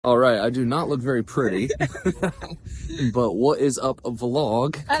All right, I do not look very pretty, but what is up, a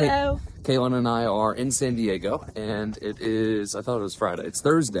vlog? Hello. Kaylin and I are in San Diego, and it is, I thought it was Friday, it's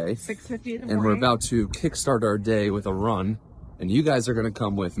Thursday. 6:50 in the morning. And we're about to kickstart our day with a run, and you guys are going to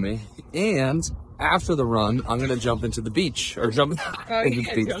come with me. And after the run, I'm going to jump into the beach, or jump into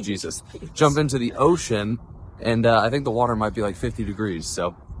the beach, Jesus. Jump into the ocean, and I think the water might be like 50 degrees,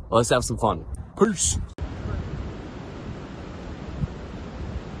 so let's have some fun. Peace!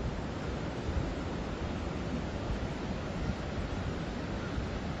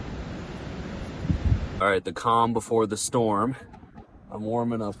 All right, the calm before the storm. I'm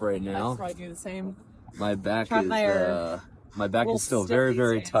warming up right now. I'd probably do the same. My back is still very,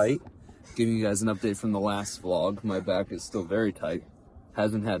 very tight. Giving you guys an update from the last vlog. My back is still very tight.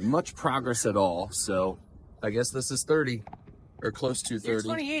 Hasn't had much progress at all. So I guess this is 30 or close to 30. You're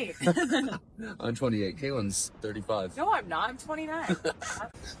 28. I'm 28. Kaylin's 35. No, I'm not. I'm 29.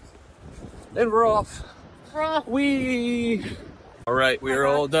 And we're off. Wee! All right, we are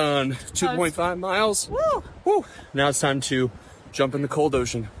all done. 2.5 miles. Woo! Woo! Now it's time to jump in the cold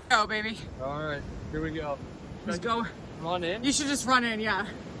ocean. Go, baby. All right, here we go. Let's go. Run in. You should just run in, yeah.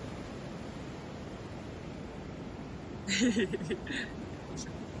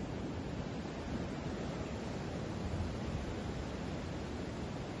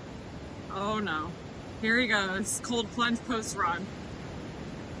 Oh no. Here he goes. Cold plunge post run.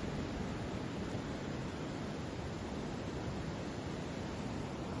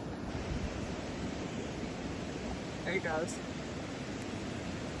 There he goes.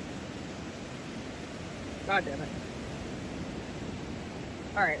 God damn it.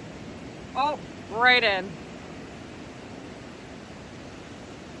 All right. Oh, right in.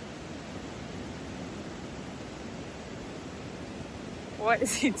 What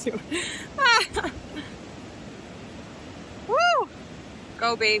is he doing? Woo!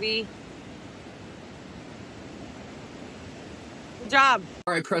 Go, baby. Good job.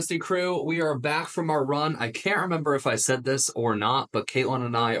 All right, Crusty Crew, we are back from our run. I can't remember if I said this or not, but Caitlin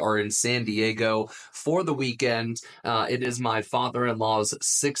and I are in San Diego for the weekend. It is my father-in-law's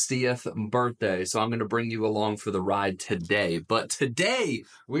 60th birthday, so I'm going to bring you along for the ride today. But today,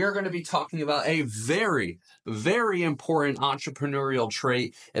 we are going to be talking about a very, very important entrepreneurial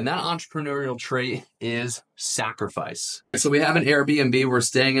trait, and that entrepreneurial trait is sacrifice. So we have an Airbnb. We're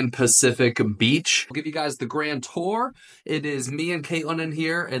staying in Pacific Beach. I'll give you guys the grand tour. It is me and Caitlin in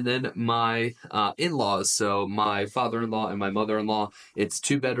here, and then my in-laws. So my father-in-law and my mother-in-law. It's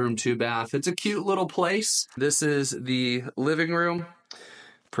 2-bedroom, 2-bath. It's a cute little place. This is the living room.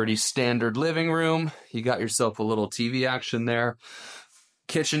 Pretty standard living room. You got yourself a little TV action there.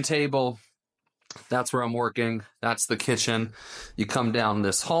 Kitchen table. That's where I'm working. That's the kitchen. You come down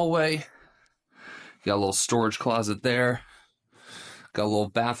this hallway. Got a little storage closet there. Got a little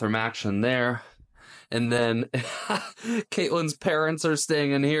bathroom action there. And then Caitlin's parents are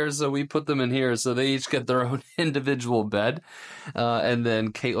staying in here, so we put them in here. So they each get their own individual bed. And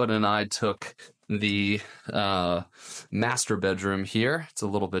then Caitlin and I took the master bedroom here. It's a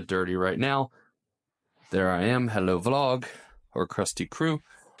little bit dirty right now. There I am. Hello, vlog, or Crusty Crew.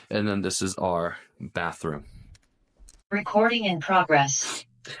 And then this is our bathroom. Recording in progress.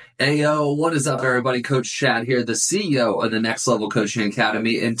 Hey, yo, what is up, everybody? Coach Chad here, the CEO of the Next Level Coaching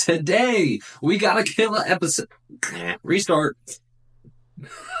Academy. And today, we got a killer episode. Restart.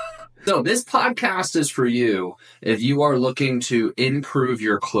 So this podcast is for you if you are looking to improve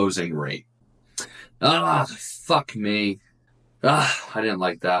your closing rate. Fuck me. I didn't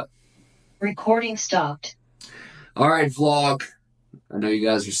like that. Recording stopped. All right, vlog. I know you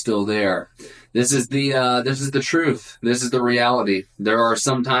guys are still there. This is the truth. This is the reality. There are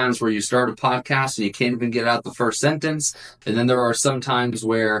some times where you start a podcast and you can't even get out the first sentence. And then there are some times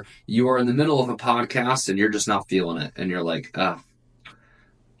where you are in the middle of a podcast and you're just not feeling it. And you're like,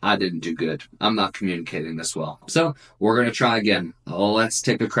 I didn't do good. I'm not communicating this well. So we're going to try again. Let's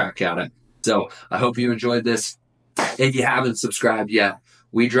take a crack at it. So I hope you enjoyed this. If you haven't subscribed yet,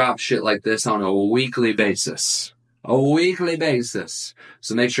 we drop shit like this on a weekly basis.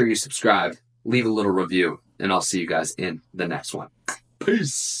 So make sure you subscribe, leave a little review, and I'll see you guys in the next one.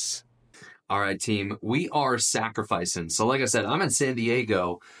 Peace. All right, team, we are sacrificing. So like I said, I'm in San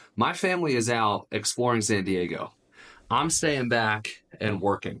Diego. My family is out exploring San Diego. I'm staying back and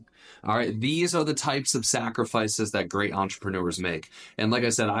working. All right. These are the types of sacrifices that great entrepreneurs make. And like I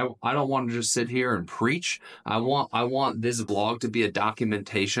said, I don't want to just sit here and preach. I want this vlog to be a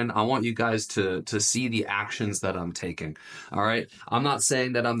documentation. I want you guys to see the actions that I'm taking. All right. I'm not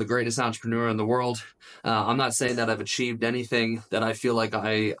saying that I'm the greatest entrepreneur in the world. I'm not saying that I've achieved anything that I feel like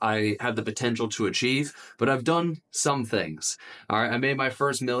I have the potential to achieve, but I've done some things. All right. I made my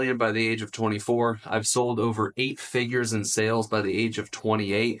first million by the age of 24. I've sold over 8 figures in sales by the age of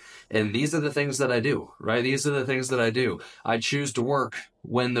 28. And these are the things that I do, right? These are the things that I do. I choose to work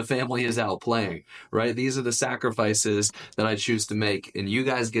when the family is out playing, right? These are the sacrifices that I choose to make, and you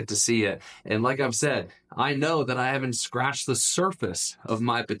guys get to see it. And like I've said, I know that I haven't scratched the surface of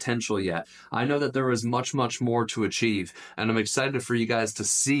my potential yet. I know that there is much, much more to achieve, and I'm excited for you guys to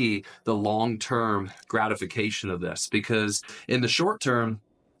see the long-term gratification of this, because in the short term,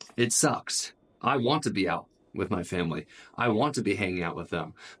 it sucks. I want to be out with my family. I want to be hanging out with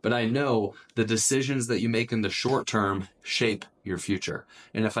them. But I know the decisions that you make in the short term shape your future.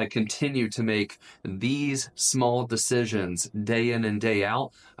 And if I continue to make these small decisions day in and day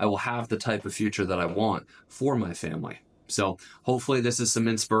out, I will have the type of future that I want for my family. So hopefully this is some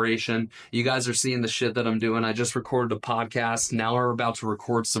inspiration. You guys are seeing the shit that I'm doing. I just recorded a podcast. Now we're about to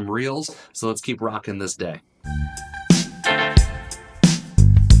record some reels. So let's keep rocking this day.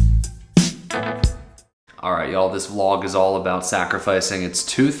 All right, y'all, this vlog is all about sacrificing. It's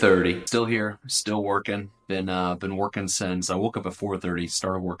 2:30. Still here, still working. Been working since I woke up at 4:30,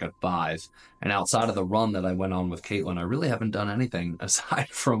 started work at 5. And outside of the run that I went on with Caitlin, I really haven't done anything aside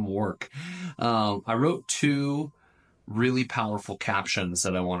from work. I wrote 2 really powerful captions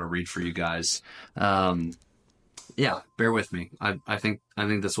that I want to read for you guys. Yeah, bear with me. I think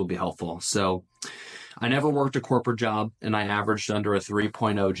this will be helpful. So, I never worked a corporate job, and I averaged under a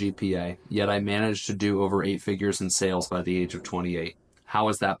 3.0 GPA, yet I managed to do over 8 figures in sales by the age of 28. How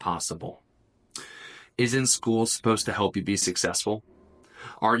is that possible? Isn't school supposed to help you be successful?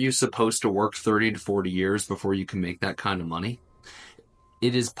 Aren't you supposed to work 30 to 40 years before you can make that kind of money?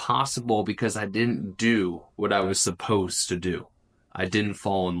 It is possible because I didn't do what I was supposed to do. I didn't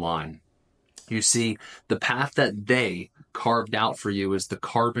fall in line. You see, the path that they carved out for you is the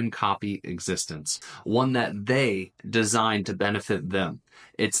carbon copy existence, one that they designed to benefit them.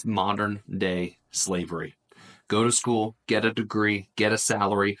 It's modern day slavery. Go to school, get a degree, get a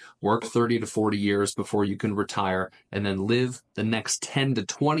salary, work 30 to 40 years before you can retire, and then live the next 10 to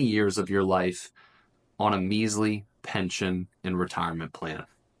 20 years of your life on a measly pension and retirement plan.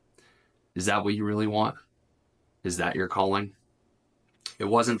 Is that what you really want? Is that your calling? It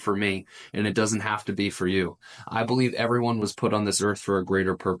wasn't for me, and it doesn't have to be for you. I believe everyone was put on this earth for a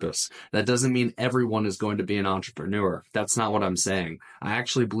greater purpose. That doesn't mean everyone is going to be an entrepreneur. That's not what I'm saying. I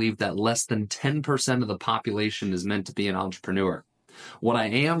actually believe that less than 10% of the population is meant to be an entrepreneur. What I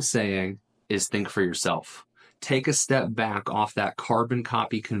am saying is think for yourself. Take a step back off that carbon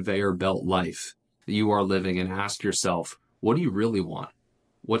copy conveyor belt life that you are living and ask yourself, what do you really want?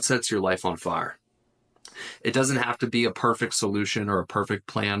 What sets your life on fire? It doesn't have to be a perfect solution or a perfect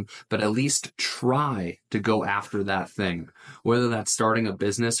plan, but at least try to go after that thing. Whether that's starting a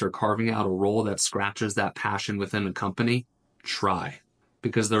business or carving out a role that scratches that passion within a company, try.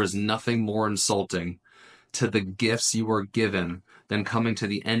 Because there is nothing more insulting to the gifts you are given than coming to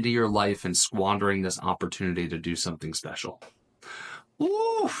the end of your life and squandering this opportunity to do something special.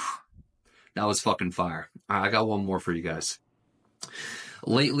 Oof. That was fucking fire. All right, I got one more for you guys.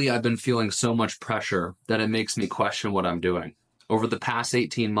 Lately, I've been feeling so much pressure that it makes me question what I'm doing. Over the past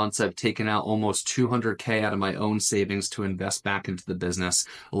 18 months, I've taken out almost $200K out of my own savings to invest back into the business,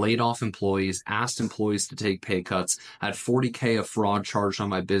 laid off employees, asked employees to take pay cuts, had $40K of fraud charged on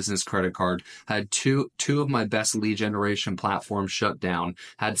my business credit card, had two of my best lead generation platforms shut down,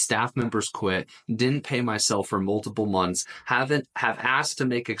 had staff members quit, didn't pay myself for multiple months, have asked to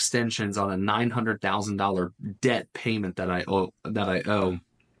make extensions on a $900,000 debt payment that I owe,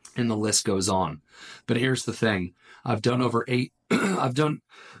 and the list goes on. But here's the thing. I've done over 8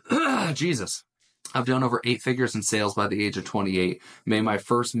 figures in sales by the age of 28, made my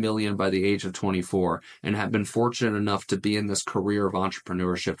first million by the age of 24, and have been fortunate enough to be in this career of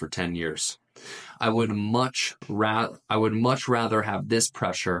entrepreneurship for 10 years. I would much rather have this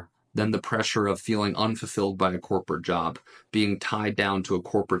pressure than the pressure of feeling unfulfilled by a corporate job, being tied down to a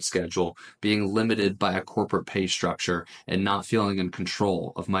corporate schedule, being limited by a corporate pay structure, and not feeling in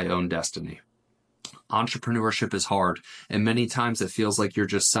control of my own destiny. Entrepreneurship is hard, and many times it feels like you're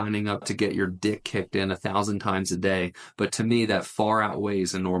just signing up to get your dick kicked in 1,000 times a day, but to me that far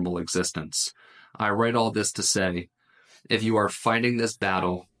outweighs a normal existence. I write all this to say, if you are fighting this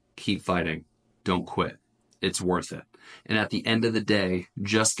battle, keep fighting. Don't quit. It's worth it. And at the end of the day,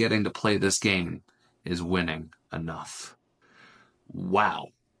 just getting to play this game is winning enough. Wow.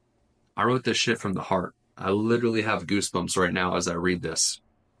 I wrote this shit from the heart. I literally have goosebumps right now as I read this.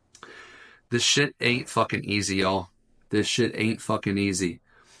 This shit ain't fucking easy, y'all. This shit ain't fucking easy.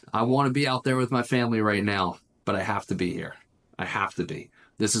 I want to be out there with my family right now, but I have to be here. I have to be.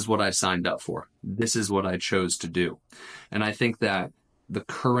 This is what I signed up for. This is what I chose to do. And I think that the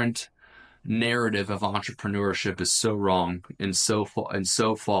current narrative of entrepreneurship is so wrong and so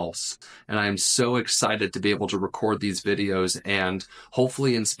false. And I am so excited to be able to record these videos and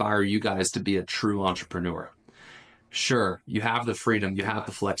hopefully inspire you guys to be a true entrepreneur. Sure, you have the freedom, you have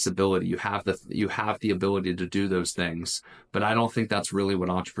the flexibility, you have the ability to do those things, but I don't think that's really what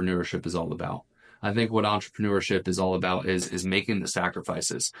entrepreneurship is all about. I think what entrepreneurship is all about is making the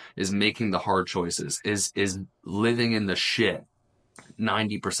sacrifices, is making the hard choices, is living in the shit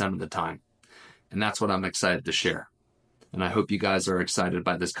 90% of the time. And that's what I'm excited to share. And I hope you guys are excited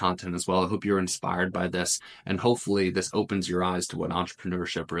by this content as well. I hope you're inspired by this, and hopefully this opens your eyes to what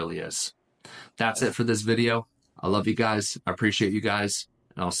entrepreneurship really is. That's it for this video. I love you guys. I appreciate you guys,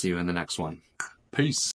 and I'll see you in the next one. Peace.